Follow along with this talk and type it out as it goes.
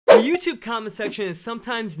YouTube comment section is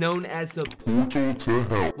sometimes known as the portal to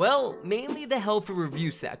hell. Well, mainly the hell for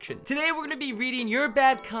review section. Today we're going to be reading your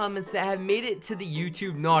bad comments that have made it to the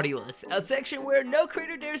YouTube naughty list, a section where no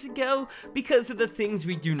creator dares to go because of the things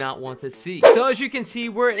we do not want to see. So as you can see,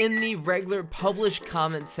 we're in the regular published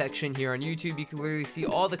comment section here on YouTube. You can literally see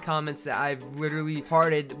all the comments that I've literally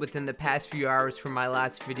hearted within the past few hours from my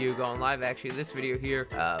last video going live. Actually, this video here,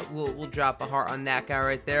 we'll drop a heart on that guy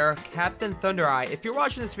right there, Captain Thunder Eye. If you're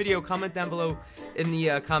watching this video, comment down below in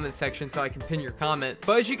the comment section so I can pin your comment.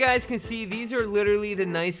 But as you guys can see, these are literally the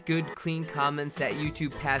nice, good, clean comments that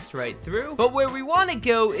YouTube passed right through. But where we want to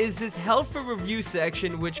go is this held for review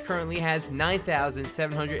section, which currently has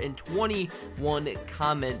 9,721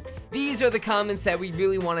 comments. These are the comments that we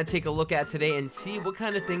really want to take a look at today and see what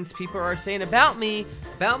kind of things people are saying about me,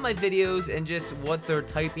 about my videos, and just what they're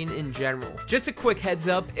typing in general. Just a quick heads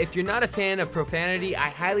up, if you're not a fan of profanity, I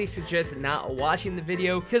highly suggest not watching the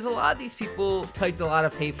video because a lot of these people typed a lot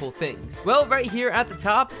of hateful things. Well, right here at the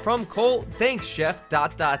top from Colt, thanks Jeff, ...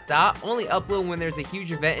 Only upload when there's a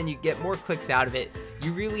huge event and you get more clicks out of it.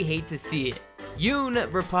 You really hate to see it.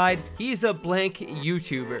 Yoon replied, he's a blank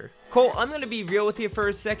YouTuber. Cole, I'm going to be real with you for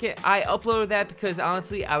a second. I uploaded that because,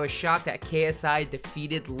 honestly, I was shocked that KSI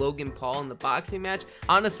defeated Logan Paul in the boxing match.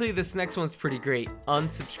 Honestly, this next one's pretty great.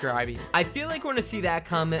 Unsubscribing. I feel like we're going to see that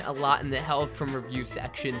comment a lot in the held from review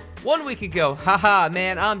section. 1 week ago, haha,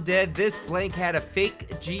 man, I'm dead. This blank had a fake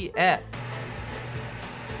GF.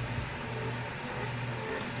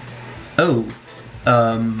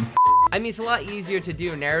 I mean, it's a lot easier to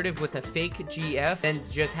do a narrative with a fake GF than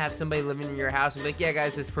to just have somebody living in your house and be like, yeah,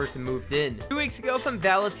 guys, this person moved in. 2 weeks ago from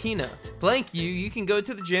Valentina, blank you can go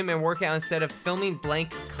to the gym and work out instead of filming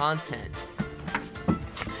blank content.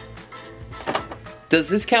 Does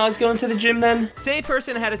this count as going to the gym then? Same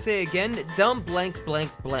person had to say again, dumb blank blank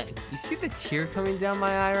blank. You see the tear coming down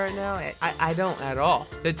my eye right now? I don't at all.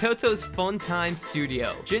 The Toto's Fun Time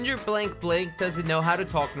Studio. Ginger blank blank doesn't know how to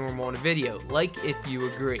talk normal in a video. Like if you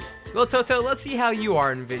agree. Well, Toto, let's see how you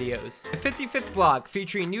are in videos. The 55th vlog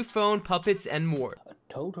featuring new phone, puppets, and more.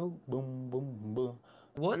 Toto, boom, boom, boom.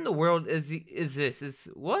 What in the world is this?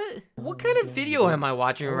 What kind of video am I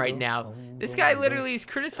watching right now? This guy literally is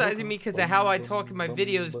criticizing me because of how I talk in my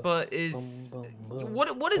videos, but is...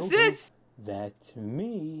 What is this? That's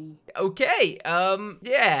me. Okay,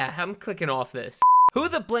 yeah, I'm clicking off this. Who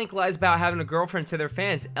the blank lies about having a girlfriend to their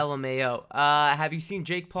fans? LMAO. Have you seen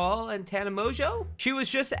Jake Paul and Tana Mojo? She was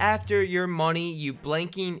just after your money, you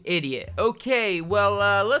blanking idiot. Okay,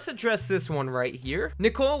 well, let's address this one right here.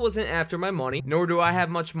 Nicole wasn't after my money, nor do I have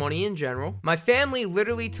much money in general. My family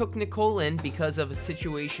literally took Nicole in because of a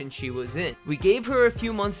situation she was in. We gave her a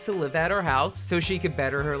few months to live at our house so she could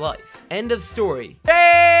better her life. End of story.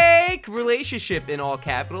 Fake relationship in all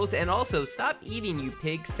capitals, and also stop eating, you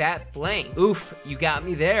pig, fat blank. Oof, you got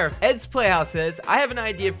me there. Ed's Playhouse says, I have an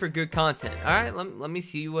idea for good content. All right, let me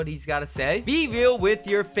see what he's got to say. Be real with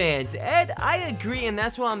your fans. Ed, I agree, and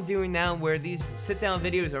that's what I'm doing now, where these sit-down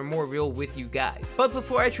videos are more real with you guys. But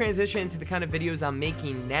before I transition into the kind of videos I'm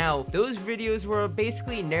making now, those videos were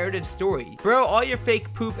basically narrative stories. Bro, all your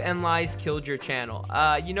fake poop and lies killed your channel.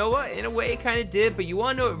 You know what? In a way, it kind of did, but you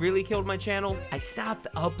want to know what really killed my channel? I stopped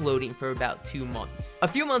uploading for about 2 months. A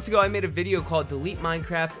few months ago, I made a video called Delete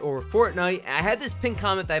Minecraft or Fortnite, and I had this pinned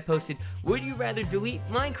comment that I posted, would you rather delete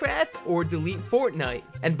Minecraft or delete Fortnite?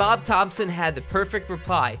 And Bob Thompson had the perfect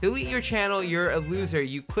reply. Delete your channel, you're a loser.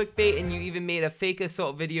 You clickbait and you even made a fake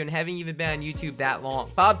assault video and haven't even been on YouTube that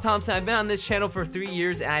long. Bob Thompson, I've been on this channel for 3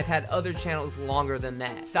 years and I've had other channels longer than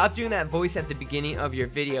that. Stop doing that voice at the beginning of your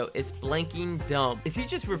video. It's blanking dumb. Is he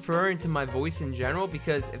just referring to my voice in general?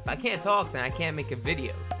 Because if I can't talk, then I can't make a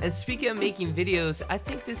video. And speaking of making videos, I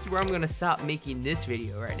think this is where I'm gonna stop making this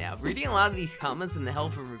video right now. Reading a lot of these comments in the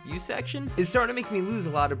held for review section is starting to make me lose a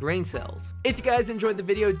lot of brain cells. If you guys enjoyed the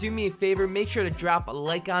video, do me a favor, make sure to drop a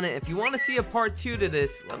like on it. If you want to see a part 2 to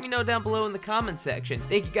this, let me know down below in the comment section.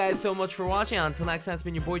 Thank you guys so much for watching. Until next time, it's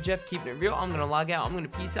been your boy Jeff, keeping it real. I'm gonna log out. I'm gonna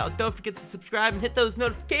peace out. Don't forget to subscribe and hit those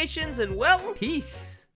notifications, and well, peace.